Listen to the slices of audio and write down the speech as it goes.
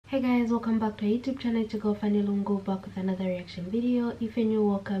Hey guys, welcome back to our YouTube channel. To go Fanny Lungo back with another reaction video. If you're new,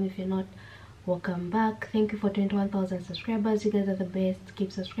 welcome. If you're not, welcome back. Thank you for 21,000 subscribers. You guys are the best.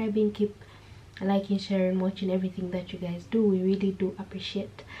 Keep subscribing, keep liking, sharing, watching everything that you guys do. We really do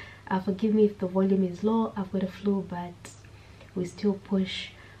appreciate. Forgive me if the volume is low. I've got a flu, but we still push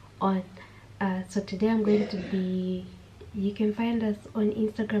on. So today I'm going to be, you can find us on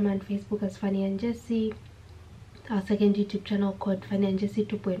Instagram and Facebook as Fanny&jessy. Our second YouTube channel called Fanny&jessy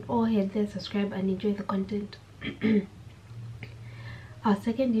 2.0. Head there, subscribe and enjoy the content. Our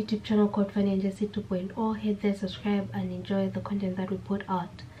second YouTube channel called Fanny&jessy 2.0. Head there, subscribe and enjoy the content that we put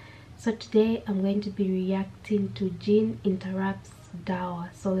out. So today I'm going to be reacting to JINN interrupts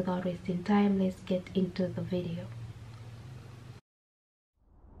Dawah. So without wasting time, let's get into the video.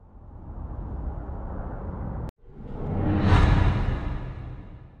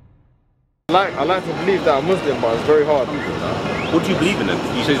 I like to believe that I'm Muslim, but it's very hard. What do you believe in then?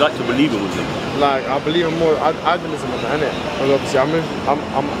 You say you like to believe in Muslim. Like, I believe in more idealism in it, innit? Because obviously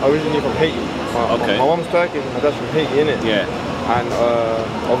I'm originally from Haiti. My mom's Turkish and my dad's from Haiti, innit? Yeah. And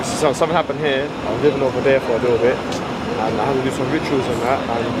obviously something happened here. I was living over there for a little bit, and I had to do some rituals and that,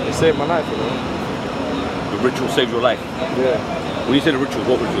 and it saved my life, you know. The ritual saved your life? Yeah. When you say the rituals,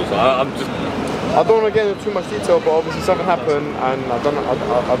 what rituals? I don't want to get into too much detail, but obviously something happened, and I've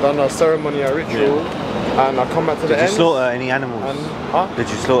done a ceremony, a ritual, and I come back to the end. Did you slaughter any animals? And, Did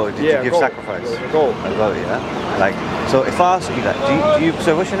you slaughter? Did you give sacrifice? A goat. A goat, yeah. Like, so if I ask you that, do you?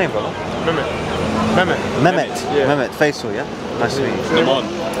 So what's your name, brother? Mehmet. Yeah. Mehmet Faisal, yeah. Nice to meet you. Come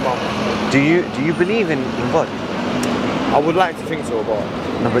on. Do you believe in God? I would like to think so, but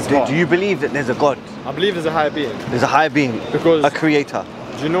no. But do you believe that there's a God? I believe there's a higher being. There's a higher being. Because a creator.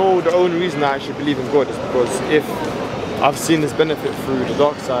 Do you know the only reason I actually believe in God is because if I've seen this benefit through the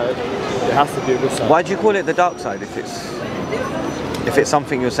dark side, it has to be a good side. Why do you call it the dark side if it's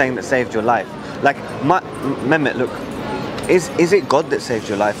something you're saying that saved your life? Like, Mehmet, look, is it God that saved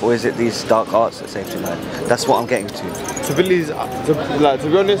your life, or is it these dark arts that saved your life? That's what I'm getting to. To believe, to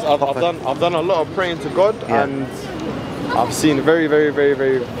be honest, I've done a lot of praying to God, and I've seen very little.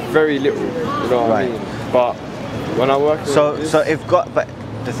 You know what I mean? But when I work, so if God, but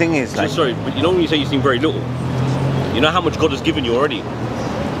the thing is, like, sorry, but you know when you say you've seen very little, you know how much God has given you already.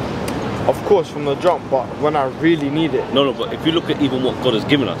 Of course, from the jump, but when I really need it. No, but if you look at even what God has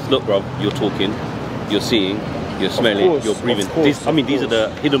given us, look, bro, you're talking, you're seeing, you're smelling, you're breathing. These are the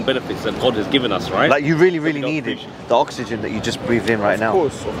hidden benefits that God has given us, right? Like, you really need it. The oxygen that you just breathed in right now.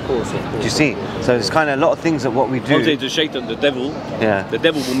 Of course. Do you see? So there's kind of a lot of things that what we do. I'm saying the shaitan, the devil, the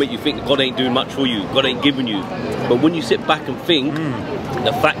devil will make you think that God ain't doing much for you, God ain't giving you. But when you sit back and think,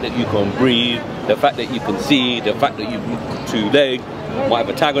 the fact that you can breathe, the fact that you can see, the fact that you move 2 legs, might have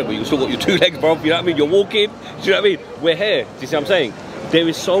a tag on it, but you still got your 2 legs, bro. You know what I mean? You're walking. Do you know what I mean? We're here. Do you see what I'm saying? There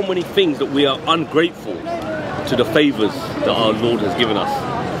is so many things that we are ungrateful to the favours that our Lord has given us.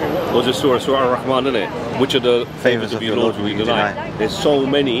 Was it Surah Ar-Rahman, isn't it? Which are the favours of your Lord will you deny? There's so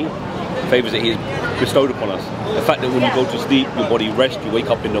many favours that He has bestowed upon us. The fact that when you go to sleep, your body rests, you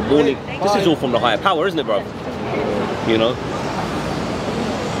wake up in the morning. This is all from the higher power, isn't it, bro? You know?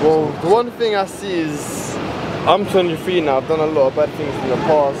 Well, the one thing I see is, I'm 23 now, I've done a lot of bad things in the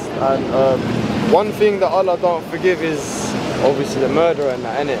past, and one thing that Allah don't forgive is obviously the murder and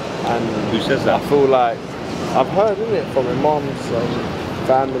that, innit? And who says that? I feel like I've heard, innit, from my mom's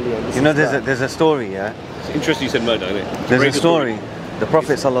family and this. You know, there's a story, yeah? It's interesting you said murder, innit? There's a story. The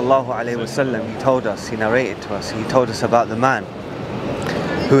Prophet ﷺ, he told us, he narrated to us, he told us about the man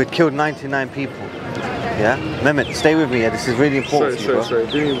who had killed 99 people. Yeah? Mehmet, stay with me, yeah? This is really important to you,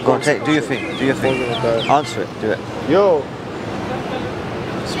 bro. Go on, do your thing, Answer it, do it. Yo.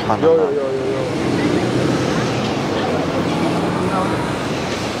 SubhanAllah. Yo.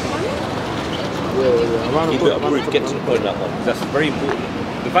 Keep it up, get to the point that one. That's very important.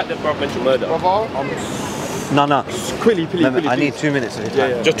 The fact that Brother mentioned murder. No. Please. I need 2 minutes of your time.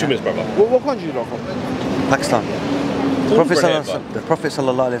 Yeah. Just 2 minutes, brother. What country are you from? Pakistan. The Prophet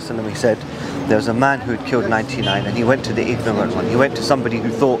ﷺ, he said, there was a man who had killed 99, and he went to the ignorant one. He went to somebody who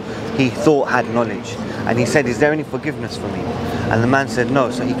he thought had knowledge, and he said, is there any forgiveness for me? And the man said no,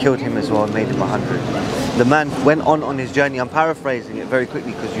 so he killed him as well and made him 100. The man went on his journey. I'm paraphrasing it very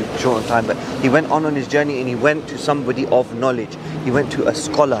quickly because you're short on time, but he went on his journey and he went to somebody of knowledge. He went to a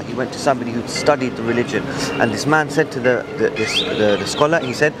scholar. He went to somebody who'd studied the religion. And this man said to the scholar,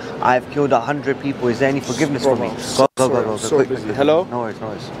 he said, I've killed 100 people. Is there any forgiveness for me? Go. Quick. Hello? No worries.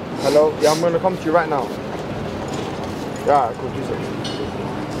 Hello? Yeah, I'm going to come to you right now. Yeah, cool. Do so.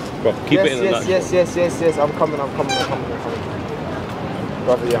 Bro, keep it in the Yes. I'm coming.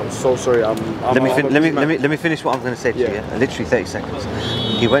 Brother, yeah, I'm so sorry. Let me finish what I'm going to say to you. Yeah? Literally 30 seconds.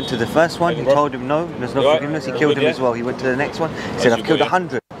 He went to the first one. He told him no, there's no forgiveness. He killed him as well. He went to the next one. He said, I've killed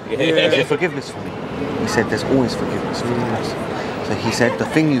 100. Is there forgiveness for me? He said, there's always forgiveness. So he said, the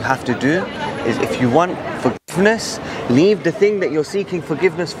thing you have to do is, if you want forgiveness, leave the thing that you're seeking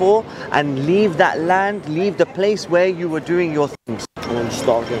forgiveness for, and leave that land, leave the place where you were doing your things. And then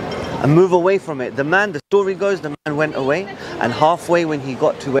start again. And move away from it. The story goes, the man went away, and halfway when he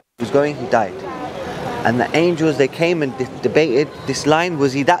got to where he was going, he died. And the angels, they came and debated this line,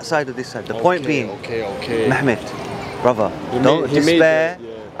 was he that side or this side? The point being, Mehmet, brother, don't despair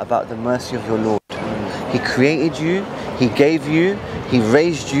about the mercy of your Lord. He created you, He gave you, He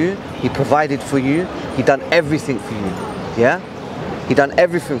raised you, He provided for you, He done everything for you. Yeah? He done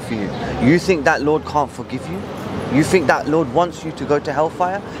everything for you. You think that Lord can't forgive you? You think that Lord wants you to go to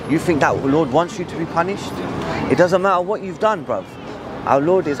hellfire? You think that Lord wants you to be punished? It doesn't matter what you've done, bruv. Our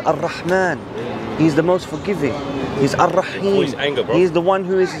Lord is Ar-Rahman. He's the most forgiving. He's Ar-Rahim. He's the one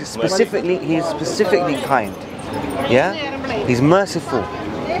who is specifically kind. Yeah? He's merciful.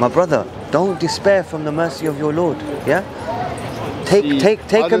 My brother, don't despair from the mercy of your Lord. Yeah?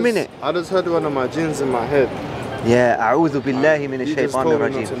 Take a minute. I just heard one of my jinns in my head. Yeah, أعوذ بالله من الشيطان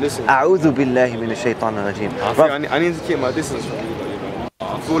الرجيم. أعوذ بالله من الشيطان الرجيم. I need to keep my distance from you,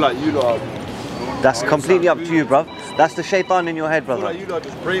 I feel like you lot are... That's completely up to you, bruv. That's the shaitan in your head, brother. I feel like you lot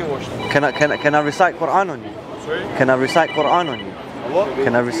just brainwashed me. Can I recite Quran on you? Sorry? Can I recite Quran on you? What?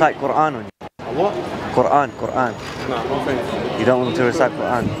 Can I recite Quran on you? What? Quran. No, no thanks. You don't want me to recite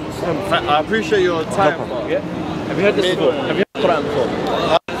Quran? I appreciate your time. Have you heard this before? Have you heard Quran before?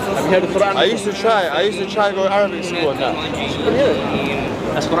 Have you heard the Quran? I used to try go Arabic school and that.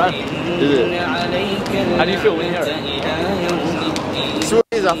 That's Quran. Is it? How do you feel when you hear it? See what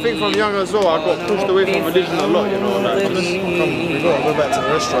it is, I think from young as well, I got pushed away from religion a lot, you know, like, we gotta go back to the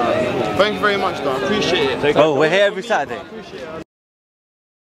restaurant. Thank you very much though, I appreciate it. Oh, we're here every Saturday.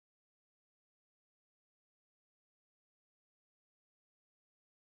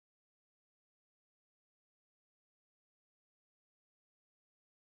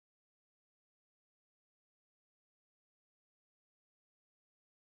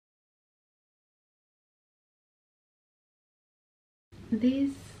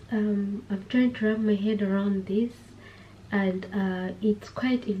 This I'm trying to wrap my head around this, and it's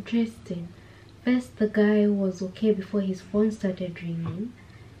quite interesting. First, the guy was okay before his phone started ringing,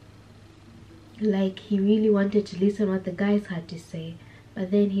 like he really wanted to listen what the guys had to say, but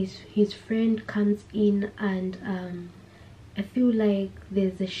then his friend comes in, and I feel like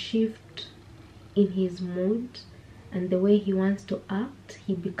there's a shift in his mood and the way he wants to act.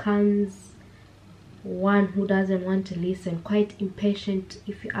 He becomes one who doesn't want to listen, quite impatient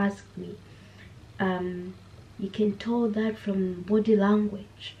if you ask me. You can tell that from body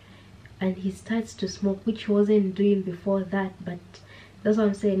language, and he starts to smoke, which he wasn't doing before that. But that's what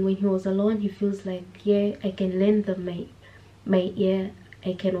I'm saying, when he was alone, he feels like, yeah, I can lend them my ear,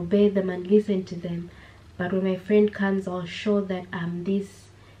 I can obey them and listen to them, but when my friend comes, I'll show that I'm this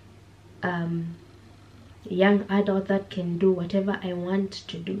young adult that can do whatever I want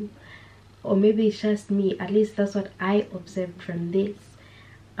to do. Or maybe it's just me, at least that's what I observed from this.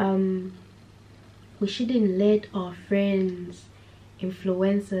 We shouldn't let our friends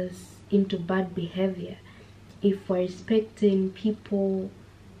influence us into bad behavior. If we're respecting people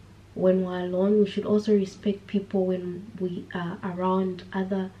when we're alone, we should also respect people when we are around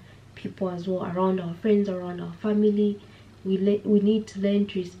other people as well, around our friends, around our family. We need to learn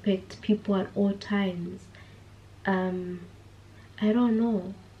to respect people at all times. I don't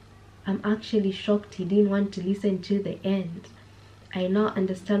know, I'm actually shocked he didn't want to listen to the end. I now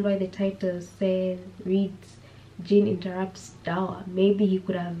understand why the title reads Jinn interrupts Dawah. Maybe he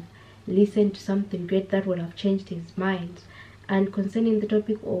could have listened to something great that would have changed his mind. And concerning the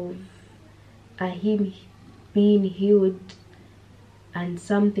topic of him being healed and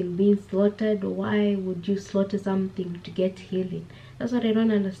something being slaughtered, why would you slaughter something to get healing? That's what I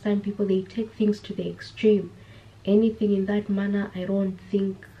don't understand. People, they take things to the extreme. Anything in that manner, I don't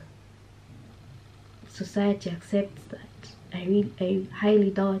think society accepts that. I highly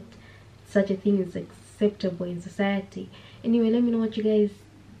doubt such a thing is acceptable in society. Anyway, let me know what you guys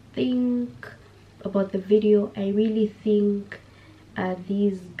think about the video. I really think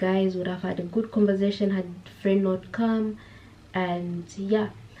these guys would have had a good conversation had friend not come. And yeah,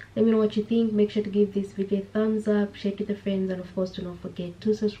 let me know what you think. Make sure to give this video a thumbs up, share it with your friends, and of course do not forget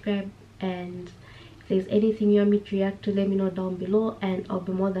to subscribe. And if there's anything you want me to react to, let me know down below, and I'll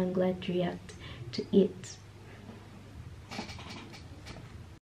be more than glad to react to it.